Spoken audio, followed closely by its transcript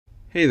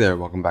Hey there,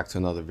 welcome back to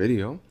another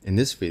video. In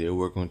this video,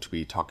 we're going to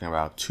be talking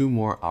about two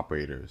more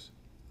operators,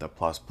 the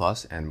plus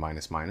plus and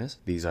minus minus.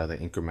 These are the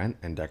increment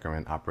and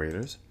decrement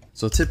operators.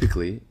 So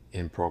typically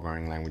in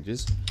programming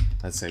languages,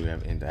 let's say we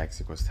have int x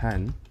equals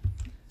 10.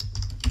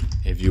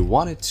 If you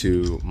wanted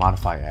to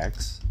modify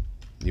x,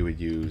 you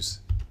would use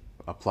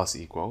a plus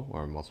equal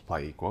or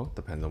multiply equal,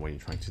 depending on what you're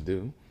trying to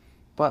do.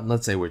 But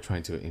let's say we're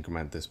trying to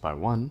increment this by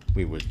 1,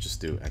 we would just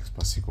do x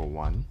plus equal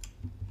 1,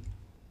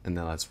 and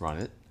then let's run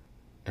it.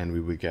 And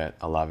we would get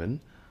 11.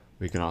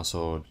 We can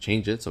also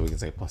change it, so we can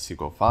say plus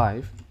equal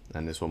 5,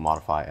 and this will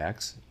modify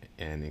x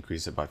and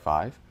increase it by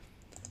 5.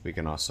 We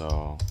can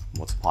also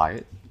multiply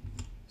it,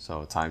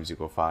 so times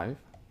equal 5,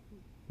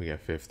 we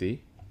get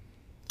 50.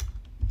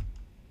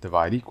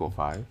 Divide equal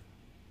 5,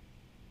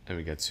 and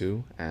we get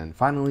 2. And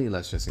finally,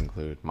 let's just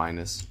include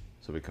minus,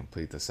 so we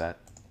complete the set.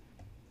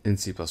 In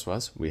C++,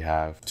 we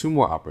have two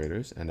more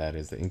operators, and that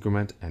is the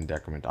increment and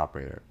decrement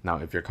operator. Now,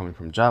 if you're coming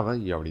from Java,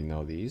 you already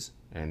know these.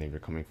 And if you're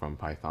coming from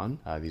Python,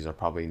 these are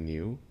probably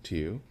new to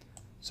you.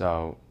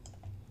 So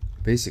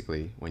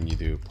basically, when you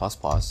do plus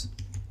plus,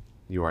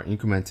 you are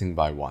incrementing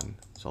by 1.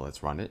 So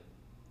let's run it.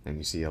 And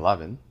you see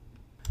 11.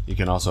 You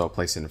can also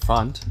place it in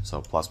front,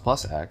 so plus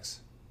plus x.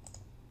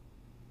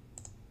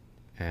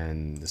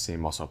 And the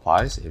same also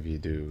applies if you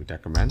do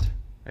decrement.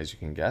 As you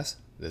can guess,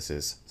 this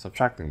is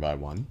subtracting by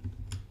 1.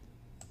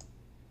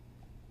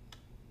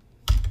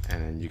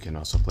 And then you can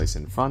also place it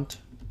in front.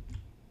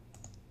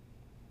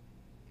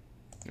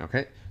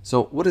 Okay,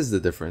 so what is the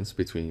difference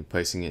between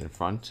placing it in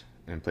front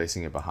and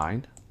placing it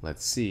behind?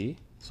 Let's see.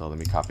 So let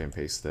me copy and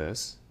paste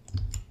this.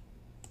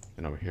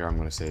 And over here, I'm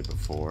going to say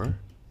before.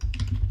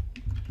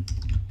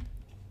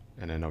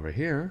 And then over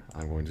here,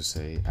 I'm going to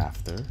say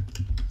after.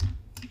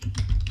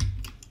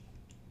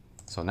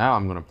 So now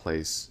I'm going to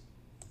place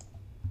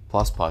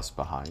plus plus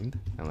behind,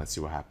 and let's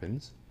see what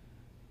happens.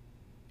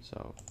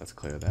 So let's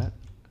clear that.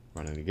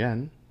 Run it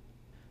again.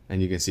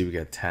 And you can see we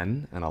get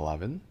 10 and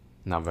 11.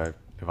 Now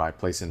if I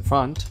place in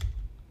front,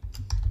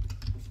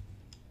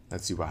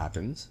 let's see what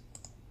happens.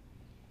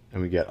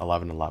 And we get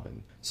 11,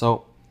 11.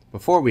 So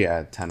before we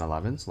add 10,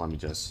 11, so let me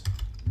just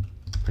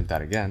print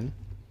that again.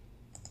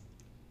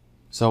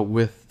 So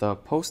with the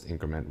post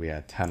increment, we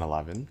had 10,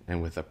 11.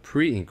 And with the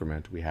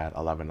pre-increment, we had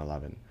 11,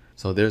 11.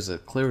 So there's a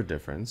clear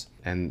difference.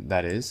 And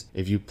that is,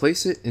 if you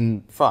place it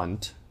in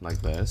front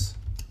like this,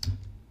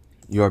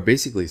 you are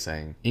basically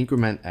saying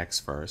increment x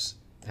first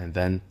and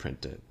then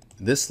print it.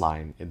 This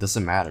line, it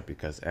doesn't matter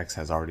because x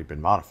has already been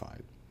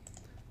modified.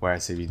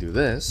 Whereas if you do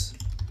this,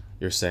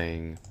 you're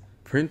saying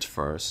print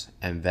first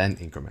and then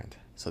increment.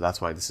 So that's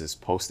why this is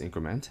post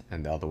increment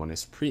and the other one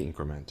is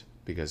pre-increment,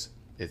 because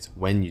it's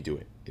when you do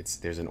it.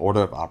 There's an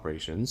order of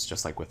operations,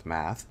 just like with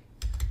math.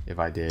 If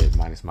I did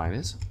minus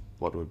minus,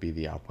 what would be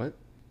the output?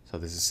 So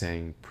this is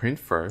saying print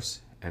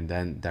first and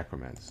then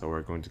decrement. So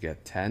we're going to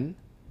get 10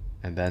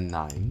 and then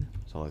 9.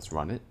 So let's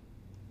run it.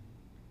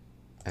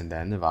 And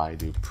then if I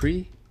do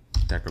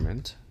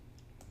pre-decrement,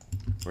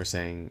 we're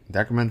saying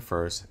decrement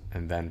first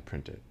and then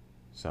print it.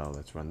 So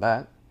let's run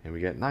that and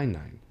we get 9,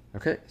 9.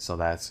 Okay, so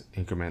that's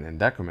increment and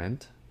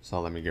decrement. So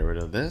let me get rid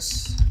of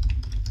this.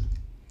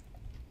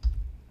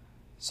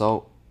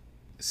 So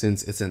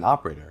since it's an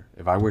operator,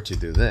 if I were to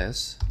do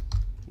this,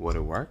 would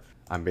it work?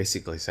 I'm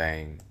basically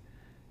saying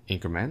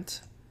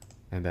increment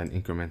and then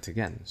increment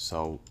again.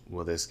 So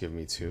will this give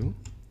me 2?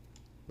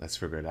 Let's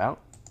figure it out.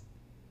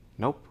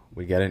 Nope,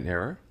 we get an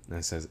error. And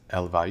it says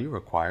L value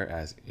require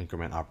as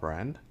increment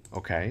operand.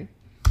 Okay.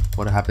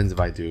 What happens if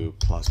I do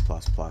plus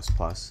plus plus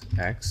plus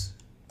x?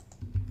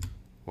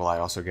 Will I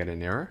also get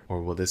an error,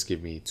 or will this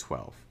give me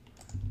 12?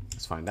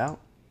 Let's find out.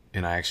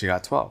 And I actually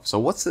got 12. So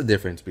what's the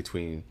difference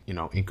between,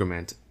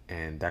 increment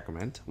and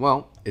decrement?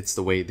 Well, it's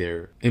the way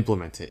they're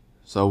implemented.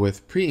 So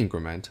with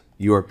pre-increment,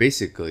 you are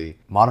basically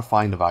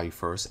modifying the value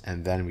first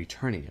and then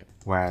returning it.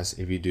 Whereas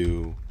if you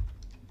do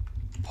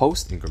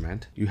post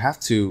increment, you have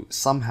to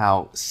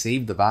somehow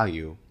save the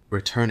value,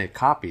 return a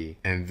copy,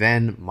 and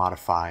then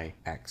modify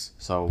x.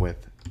 So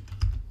with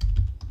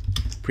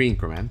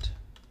pre-increment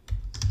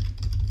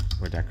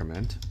or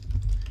decrement,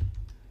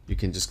 you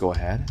can just go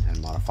ahead and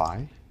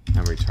modify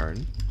and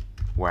return.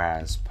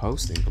 Whereas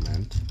post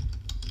increment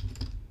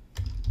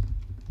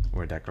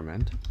or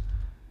decrement,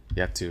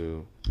 you have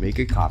to make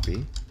a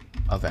copy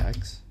of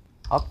x,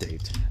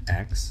 update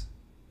x,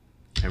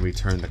 and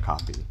return the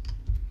copy.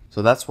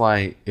 So that's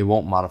why it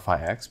won't modify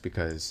x,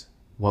 because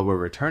what we're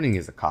returning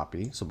is a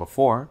copy. So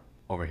before,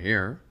 over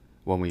here,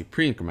 when we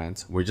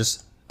pre-increment, we're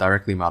just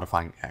directly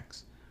modifying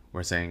x.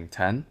 We're saying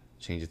 10,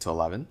 change it to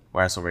 11.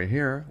 Whereas over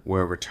here,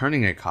 we're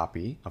returning a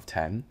copy of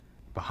 10.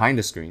 Behind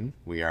the screen,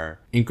 we are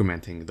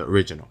incrementing the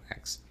original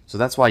x. So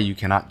that's why you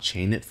cannot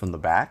chain it from the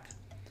back,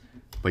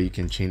 but you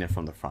can chain it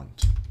from the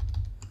front.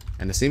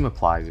 And the same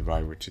applies if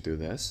I were to do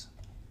this.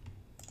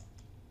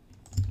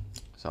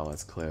 So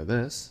let's clear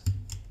this.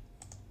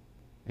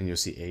 And you'll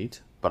see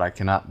 8, but I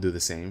cannot do the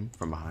same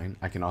from behind.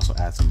 I can also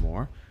add some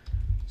more.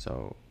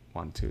 So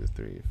 1, 2,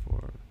 3,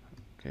 4.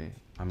 Okay,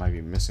 I might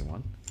be missing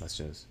one. Let's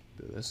just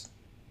do this.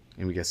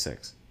 And we get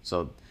 6.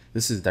 So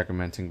this is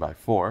decrementing by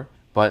 4,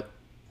 but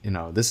you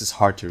know, this is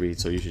hard to read,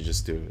 so you should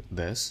just do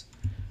this.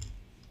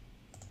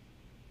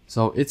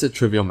 So it's a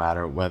trivial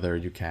matter whether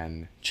you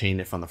can chain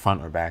it from the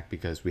front or back,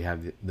 because we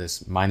have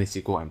this minus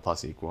equal and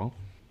plus equal.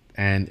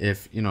 And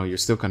if you know you're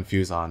still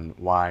confused on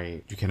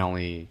why you can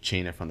only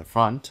chain it from the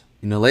front,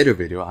 in a later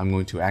video I'm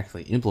going to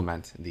actually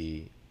implement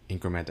the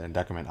increment and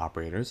decrement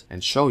operators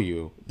and show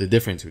you the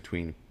difference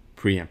between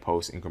pre and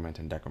post increment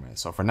and decrement.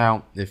 So for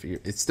now, if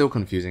it's still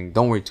confusing,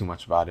 don't worry too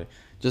much about it.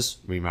 Just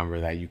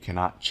remember that you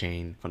cannot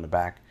chain from the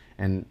back,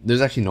 and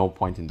there's actually no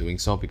point in doing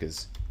so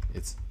because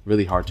it's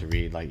really hard to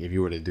read. Like if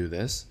you were to do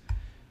this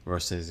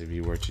versus if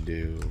you were to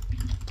do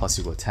plus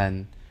equal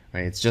 10,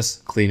 right? It's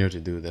just cleaner to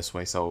do this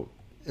way. So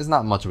it's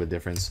not much of a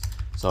difference.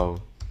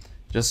 So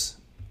just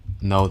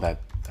know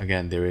that,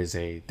 again, there is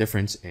a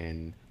difference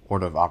in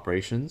order of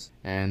operations.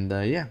 And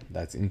yeah,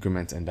 that's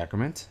increment and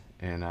decrement.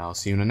 And I'll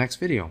see you in the next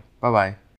video. Bye bye.